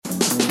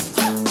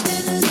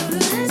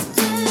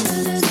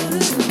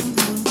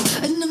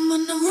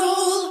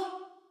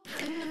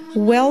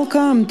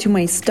Welcome to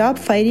my Stop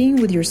Fighting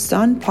with Your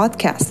Son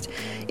podcast.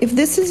 If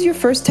this is your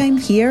first time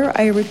here,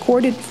 I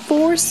recorded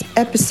 4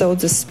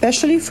 episodes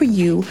especially for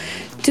you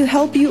to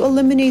help you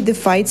eliminate the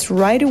fights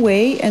right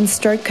away and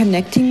start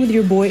connecting with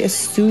your boy as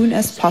soon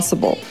as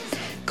possible.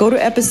 Go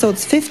to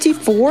episodes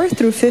 54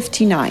 through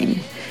 59.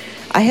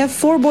 I have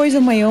 4 boys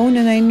of my own,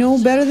 and I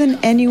know better than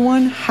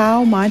anyone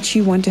how much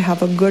you want to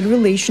have a good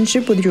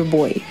relationship with your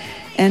boy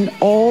and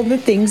all the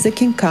things that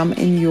can come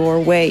in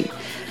your way.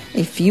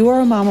 If you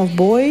are a mom of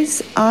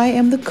boys, I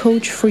am the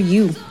coach for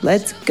you.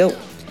 Let's go.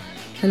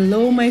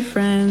 Hello, my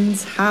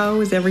friends. How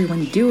is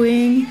everyone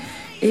doing?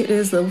 It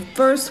is the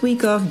first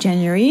week of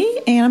January,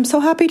 and I'm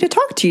so happy to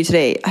talk to you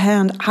today.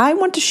 And I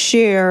want to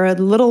share a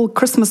little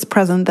Christmas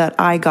present that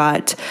I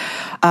got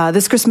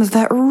this Christmas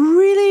that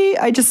really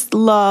I just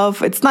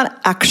love. It's not an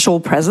actual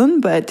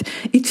present, but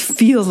it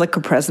feels like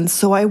a present.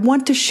 So I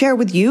want to share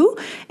with you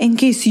in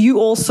case you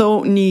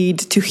also need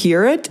to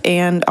hear it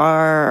and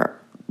are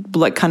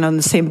like kind of on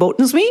the same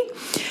boat as me.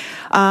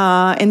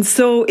 And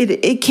so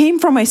it came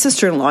from my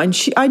sister-in-law,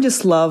 and I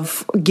just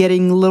love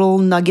getting little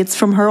nuggets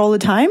from her all the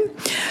time,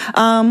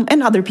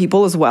 and other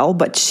people as well.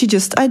 But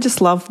I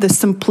just love the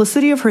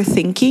simplicity of her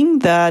thinking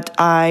that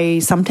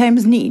I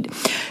sometimes need.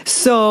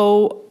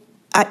 So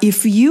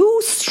if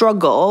you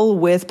struggle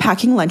with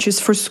packing lunches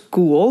for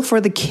school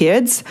for the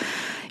kids,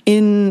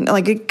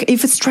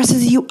 if it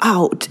stresses you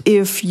out,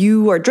 if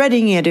you are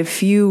dreading it,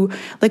 if you,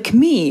 like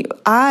me,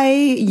 I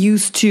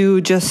used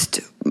to just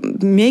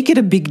make it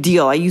a big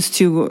deal. I used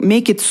to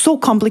make it so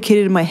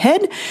complicated in my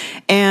head,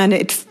 and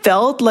it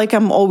felt like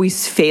I'm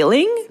always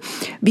failing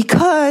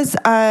because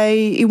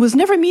it was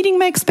never meeting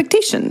my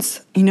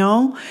expectations. You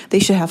know, they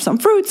should have some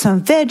fruit,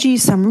 some veggies,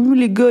 some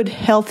really good,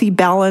 healthy,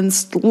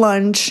 balanced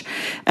lunch,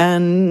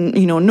 and,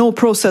 no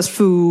processed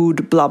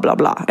food, blah, blah,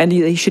 blah. And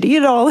they should eat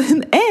it all,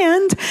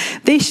 and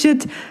they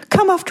should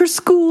come after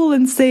school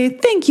and say,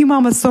 "Thank you,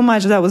 Mama, so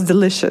much. That was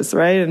delicious,"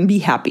 right? And be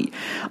happy.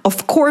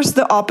 Of course,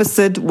 the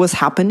opposite was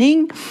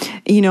happening.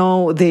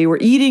 They were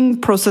eating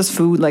processed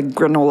food like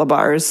granola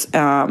bars,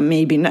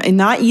 maybe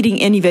not eating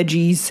any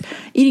veggies,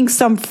 eating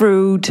some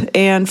fruit.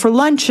 And for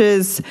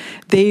lunches,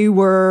 they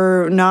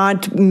were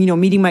not,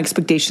 meeting my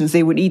expectations.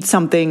 They would eat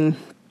something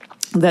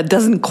that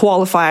doesn't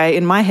qualify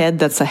in my head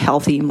that's a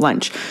healthy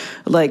lunch.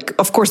 Like,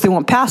 of course, they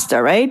want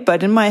pasta, right?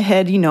 But in my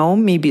head,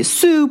 maybe a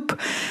soup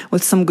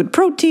with some good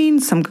protein,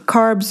 some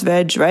carbs,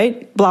 veg,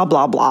 right? Blah,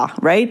 blah, blah,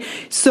 right?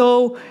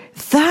 So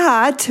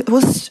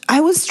I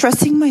was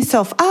stressing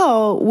myself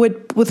out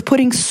with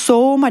putting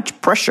so much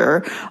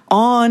pressure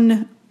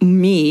on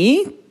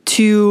me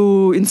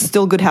to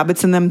instill good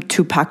habits in them,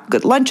 to pack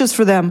good lunches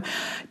for them,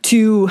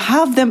 to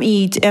have them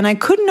eat. And I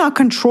could not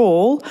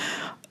control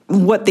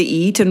what they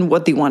eat and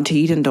what they want to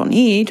eat and don't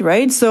eat,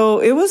 right? So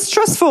it was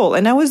stressful,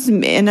 and I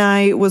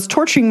was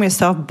torturing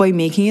myself by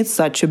making it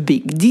such a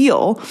big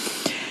deal.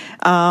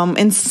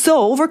 And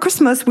so over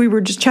Christmas, we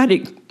were just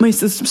chatting, my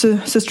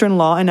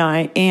sister-in-law and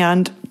I,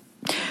 and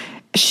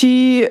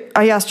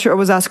I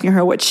was asking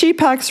her what she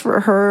packs for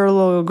her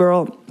little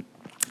girl,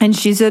 and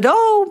she said,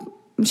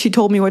 she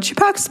told me what she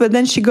packs, but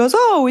then she goes,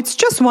 it's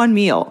just one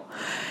meal.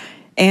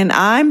 And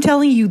I'm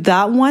telling you,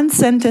 that one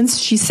sentence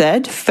she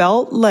said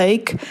felt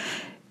like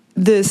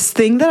this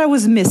thing that I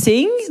was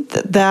missing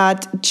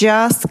that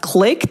just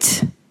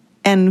clicked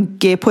and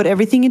put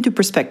everything into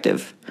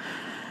perspective.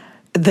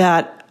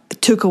 That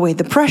took away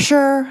the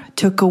pressure,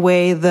 took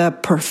away the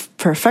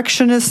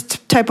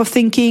perfectionist type of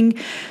thinking,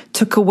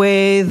 took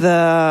away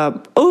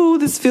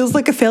this feels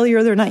like a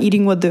failure. They're not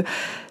eating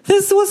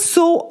this was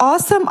so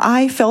awesome.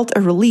 I felt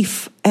a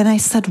relief. And I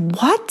said,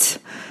 what?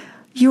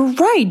 You're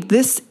right.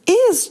 This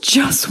is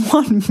just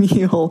one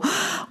meal.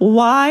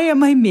 Why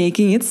am I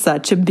making it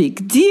such a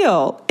big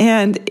deal?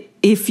 And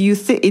if you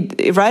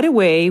right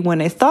away,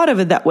 when I thought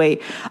of it that way,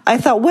 I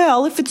thought,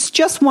 well, if it's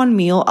just one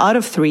meal out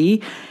of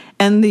 3,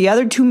 and the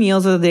other 2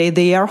 meals of the day,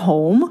 they are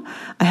home,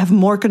 I have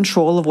more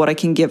control of what I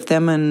can give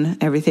them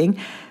and everything,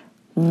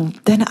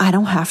 then I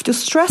don't have to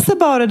stress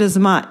about it as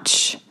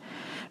much,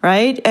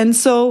 right? And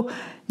so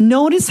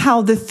notice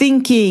how the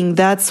thinking,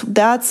 that's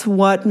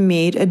what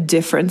made a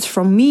difference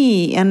for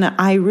me. And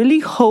I really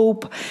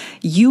hope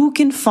you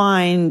can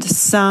find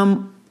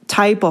some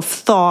type of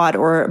thought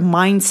or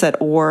mindset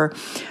or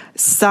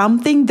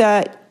something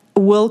that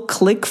will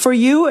click for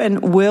you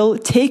and will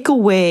take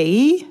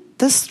away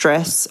the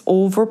stress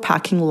over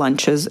packing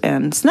lunches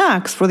and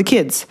snacks for the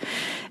kids.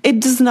 It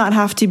does not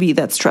have to be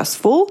that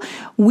stressful.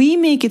 We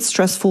make it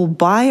stressful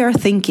by our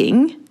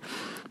thinking,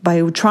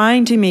 by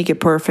trying to make it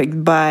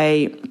perfect,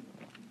 by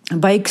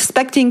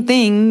expecting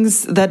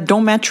things that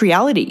don't match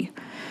reality.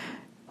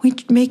 We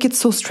make it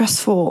so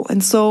stressful.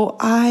 And so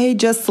I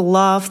just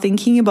love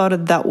thinking about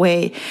it that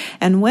way.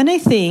 And when I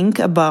think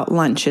about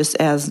lunches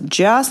as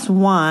just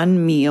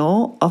one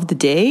meal of the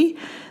day,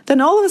 then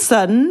all of a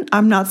sudden,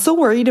 I'm not so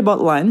worried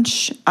about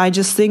lunch. I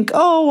just think,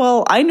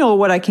 I know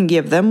what I can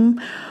give them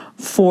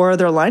for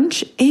their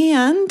lunch.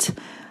 And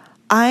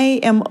I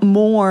am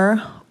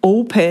more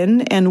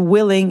open and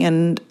willing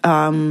and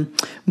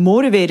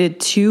motivated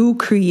to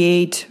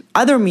create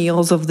other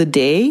meals of the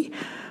day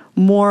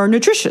more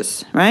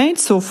nutritious, right?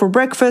 So for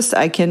breakfast,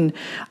 I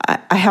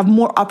have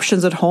more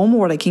options at home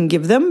what I can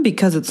give them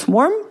because it's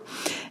warm.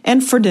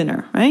 And for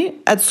dinner, right?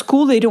 At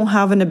school, they don't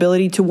have an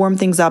ability to warm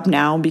things up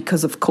now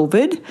because of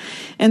COVID.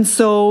 And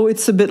so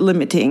it's a bit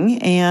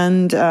limiting,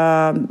 and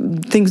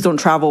things don't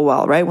travel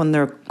well, right? When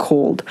they're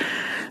cold,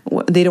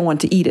 they don't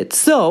want to eat it.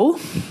 So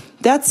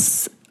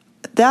that's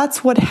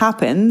what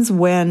happens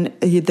when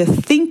the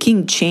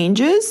thinking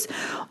changes.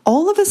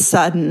 All of a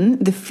sudden,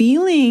 the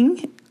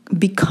feeling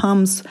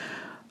becomes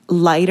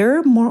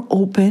lighter, more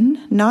open,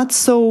 not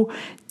so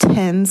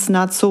tense,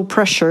 not so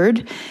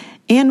pressured.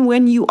 And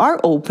when you are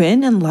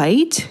open and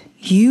light,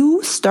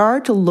 you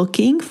start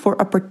looking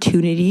for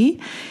opportunity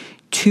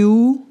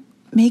to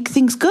make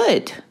things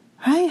good,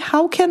 right?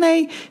 How can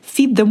I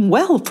feed them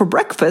well for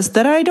breakfast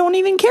that I don't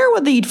even care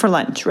what they eat for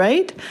lunch,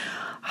 right?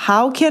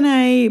 How can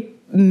I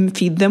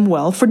feed them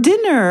well for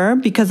dinner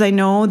because I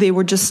know they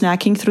were just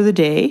snacking through the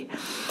day,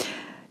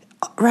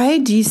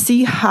 right? Do you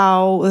see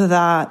how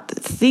that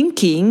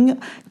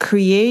thinking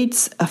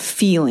creates a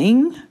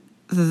feeling?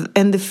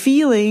 And the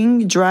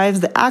feeling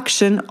drives the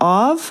action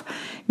of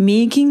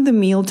making the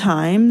meal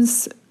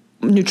times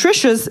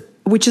nutritious,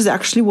 which is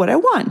actually what I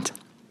want,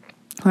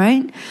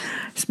 right?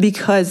 It's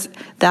because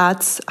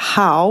that's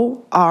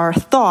how our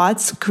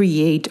thoughts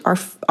create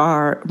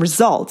our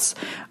results.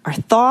 Our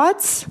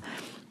thoughts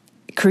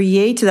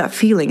create that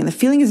feeling. And the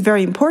feeling is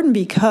very important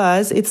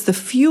because it's the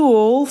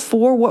fuel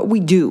for what we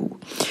do.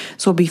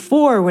 So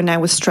before, when I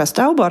was stressed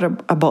out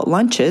about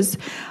lunches,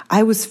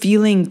 I was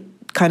feeling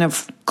kind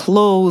of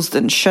closed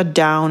and shut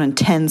down and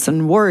tense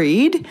and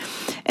worried.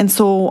 And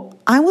so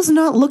I was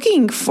not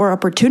looking for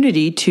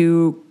opportunity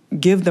to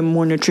give them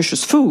more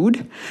nutritious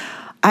food.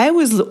 I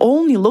was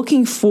only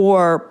looking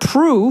for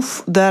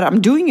proof that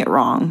I'm doing it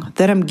wrong,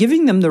 that I'm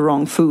giving them the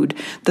wrong food,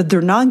 that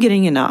they're not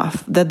getting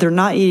enough, that they're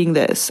not eating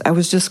this. I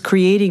was just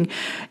creating,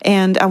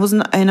 and I was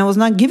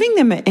not giving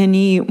them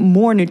any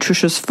more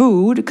nutritious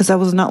food because I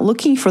was not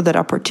looking for that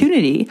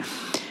opportunity.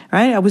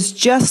 Right? I was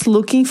just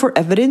looking for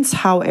evidence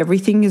how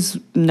everything is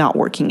not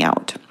working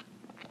out.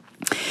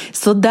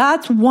 So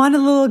that's one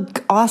little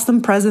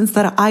awesome presents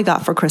that I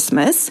got for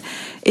Christmas.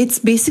 It's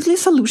basically a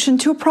solution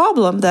to a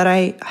problem that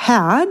I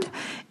had,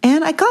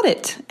 and I got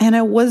it. And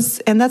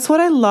that's what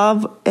I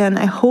love. And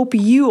I hope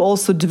you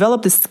also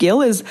develop the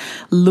skill is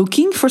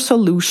looking for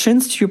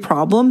solutions to your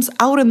problems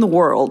out in the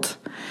world.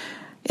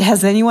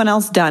 Has anyone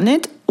else done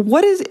it?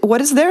 What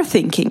is their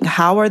thinking?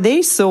 How are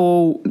they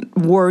so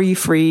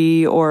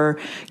worry-free or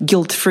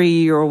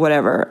guilt-free or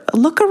whatever?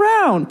 Look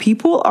around.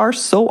 People are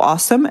so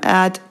awesome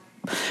at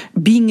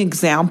being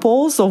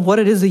examples of what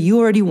it is that you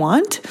already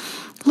want.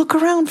 Look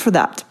around for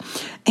that.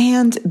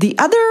 And the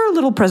other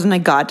little present I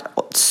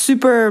got,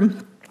 super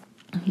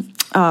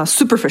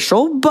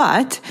superficial,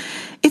 but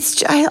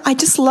I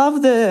just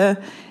love the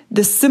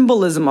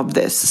symbolism of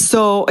this.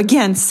 So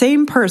again,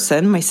 same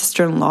person, my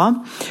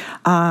sister-in-law,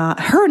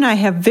 her and I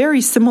have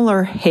very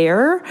similar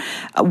hair,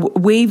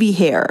 wavy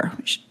hair,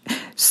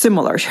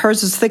 similar.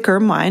 Hers is thicker,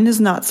 mine is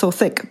not so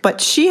thick,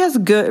 but she has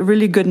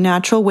really good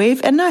natural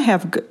wave, and I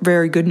have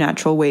very good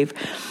natural wave.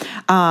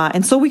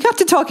 And so we got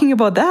to talking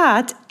about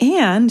that,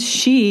 and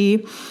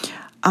she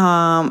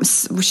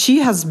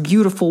has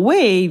beautiful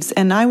waves,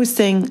 and I was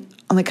saying,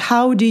 like,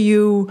 how do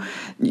you,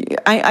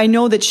 I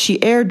know that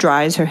she air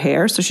dries her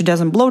hair, so she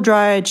doesn't blow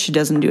dry it, she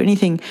doesn't do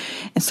anything.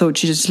 And so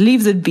she just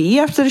leaves it be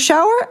after the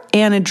shower,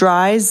 and it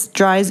dries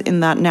in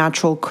that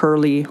natural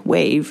curly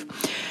wave.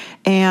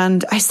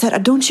 And I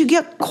said, don't you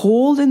get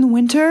cold in the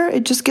winter?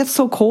 It just gets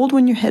so cold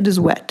when your head is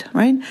wet,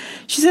 right?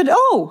 She said,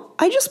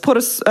 I just put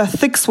a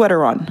thick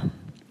sweater on.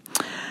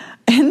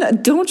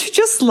 And don't you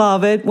just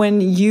love it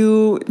when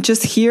you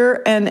just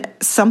hear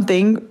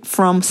something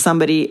from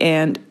somebody,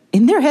 and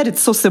in their head,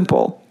 it's so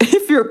simple.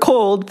 If you're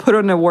cold, put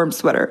on a warm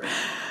sweater.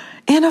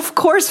 And of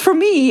course, for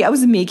me, I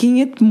was making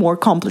it more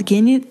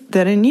complicated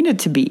than it needed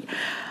to be.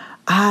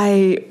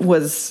 I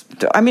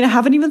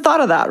haven't even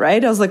thought of that,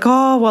 right? I was like,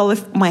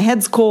 if my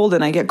head's cold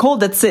and I get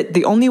cold, that's it.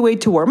 The only way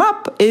to warm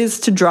up is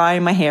to dry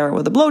my hair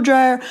with a blow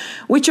dryer,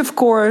 which of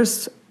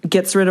course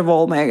gets rid of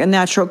all my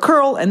natural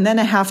curl. And then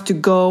I have to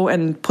go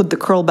and put the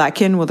curl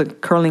back in with a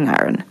curling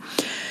iron.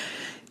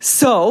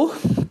 So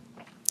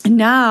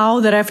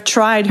now that I've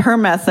tried her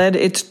method,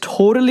 it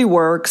totally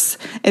works.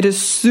 It is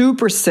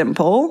super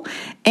simple,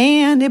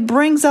 and it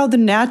brings out the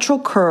natural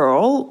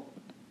curl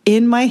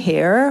in my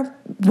hair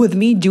with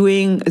me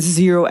doing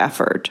zero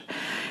effort.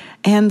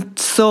 And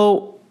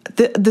so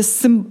the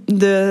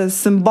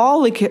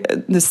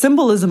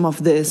symbolism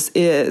of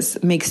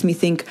this makes me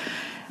think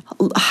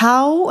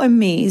how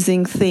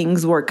amazing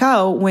things work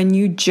out when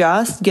you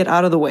just get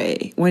out of the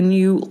way, when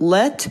you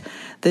let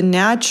the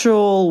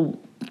natural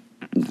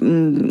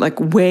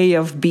way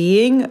of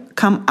being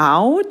come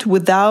out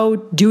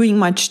without doing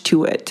much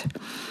to it,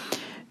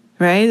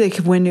 right? Like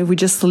when we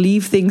just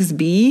leave things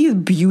be,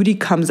 beauty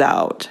comes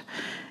out.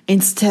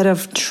 instead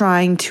of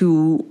trying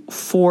to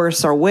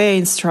force our way,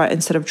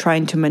 instead of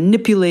trying to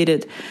manipulate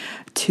it,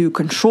 to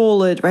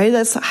control it, right?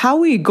 That's how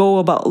we go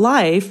about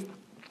life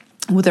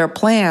with our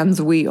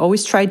plans. We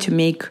always try to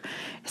make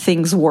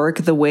things work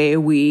the way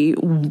we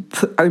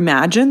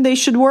imagine they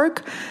should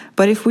work.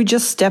 But if we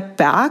just step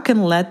back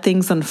and let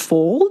things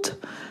unfold,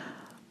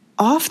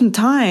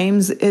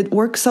 oftentimes it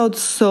works out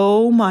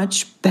so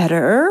much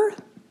better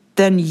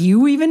than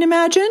you even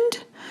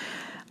imagined.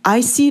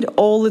 I see it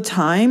all the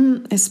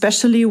time,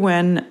 especially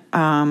when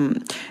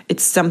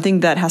it's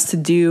something that has to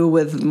do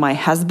with my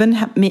husband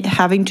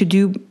having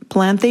to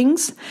plan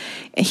things.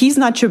 He's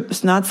not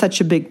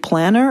such a big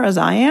planner as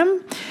I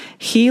am.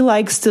 He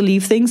likes to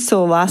leave things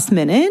till the last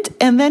minute,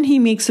 and then he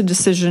makes a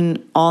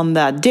decision on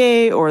that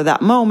day or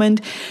that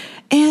moment.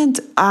 And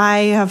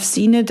I have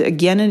seen it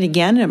again and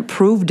again and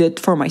proved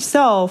it for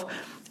myself.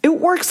 It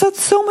works out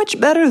so much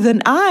better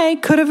than I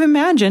could have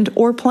imagined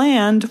or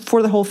planned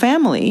for the whole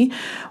family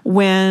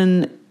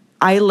when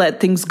I let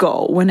things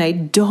go, when I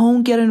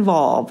don't get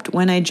involved,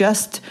 when I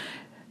just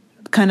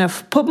kind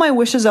of put my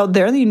wishes out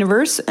there in the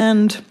universe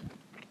and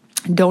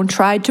don't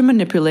try to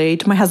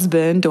manipulate my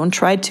husband, don't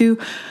try to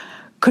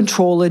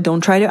control it,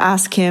 don't try to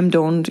ask him,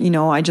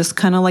 I just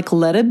kind of like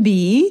let it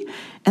be,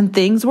 and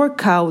things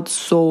work out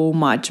so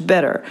much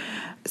better.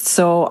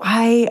 So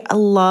I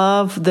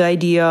love the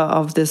idea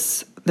of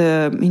this,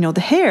 the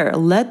hair.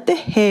 Let the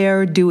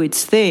hair do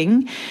its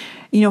thing.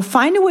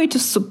 Find a way to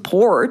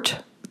support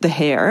the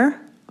hair.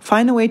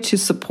 Find a way to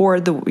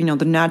support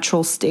the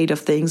natural state of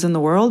things in the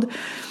world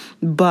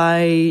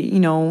by,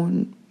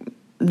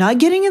 not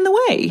getting in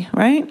the way,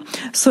 right?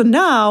 So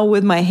now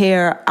with my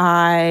hair,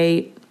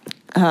 I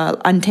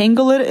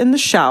untangle it in the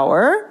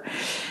shower,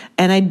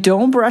 and I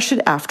don't brush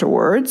it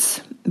afterwards,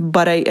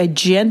 but I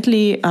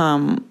gently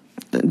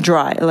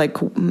dry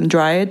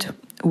it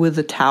with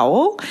a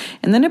towel,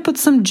 and then I put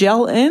some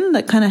gel in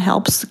that kind of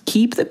helps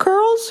keep the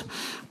curls,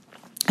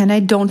 and I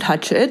don't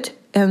touch it,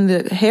 and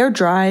the hair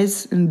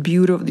dries in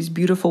these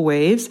beautiful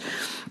waves.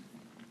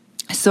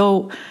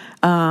 So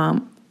I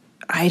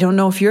don't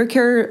know if your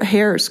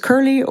hair is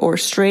curly or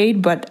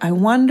straight, but I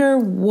wonder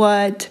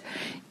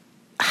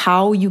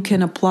how you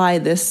can apply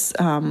this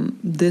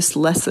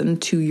lesson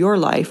to your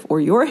life or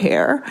your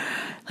hair.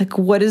 Like,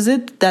 what is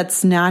it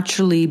that's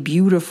naturally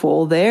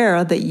beautiful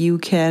there that you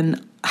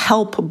can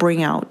help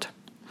bring out?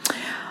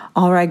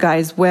 All right,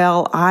 guys.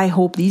 Well, I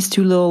hope these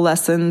two little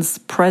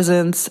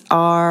presents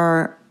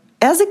are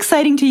as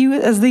exciting to you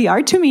as they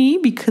are to me,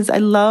 because I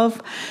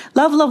love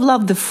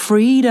the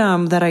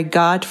freedom that I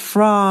got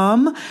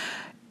from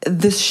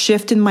this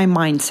shift in my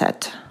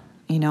mindset.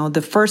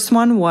 The first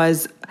one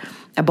was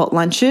about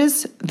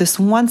lunches. This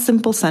one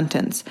simple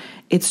sentence: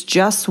 it's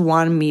just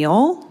one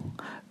meal.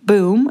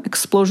 Boom,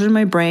 explosion in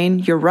my brain.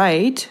 You're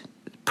right.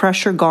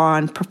 Pressure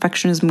gone,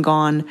 perfectionism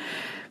gone,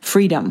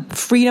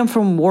 freedom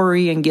from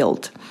worry and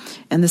guilt.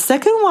 And the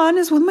second one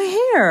is with my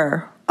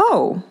hair.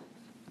 Oh,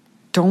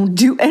 don't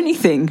do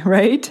anything,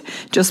 right?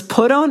 Just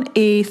put on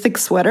a thick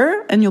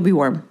sweater and you'll be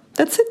warm.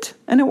 That's it.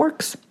 And it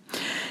works.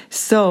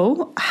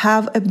 So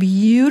have a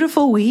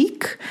beautiful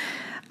week.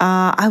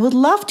 I would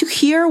love to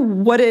hear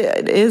what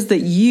it is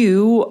that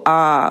you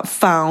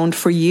found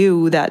for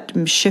you that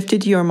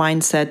shifted your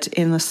mindset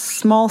in a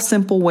small,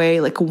 simple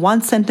way, like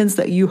one sentence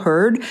that you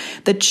heard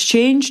that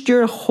changed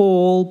your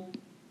whole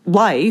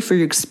life or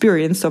your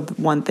experience of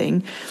one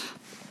thing.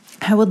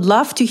 I would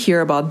love to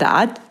hear about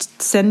that.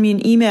 Send me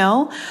an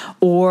email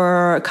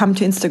or come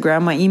to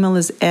Instagram. My email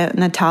is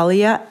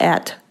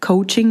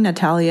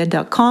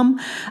natalia@coachingnatalia.com.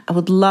 I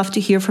would love to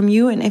hear from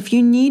you. And if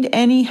you need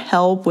any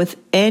help with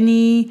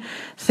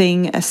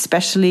anything,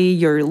 especially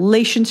your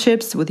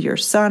relationships with your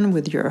son,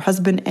 with your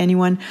husband,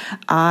 anyone,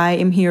 I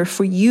am here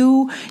for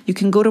you. You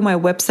can go to my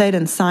website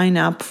and sign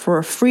up for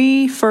a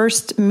free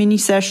first mini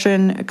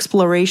session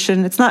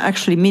exploration. It's not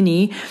actually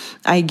mini.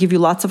 I give you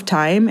lots of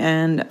time,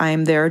 and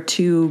I'm there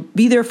to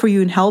be there for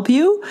you and help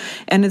you.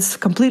 And it's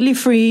completely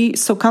free.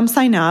 So come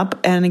sign up.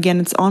 And again,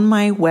 it's on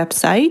my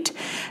website,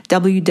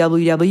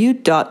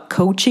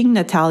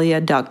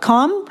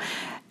 www.coachingnatalia.com.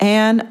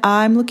 And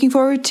I'm looking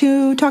forward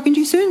to talking to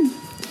you soon.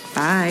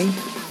 Bye.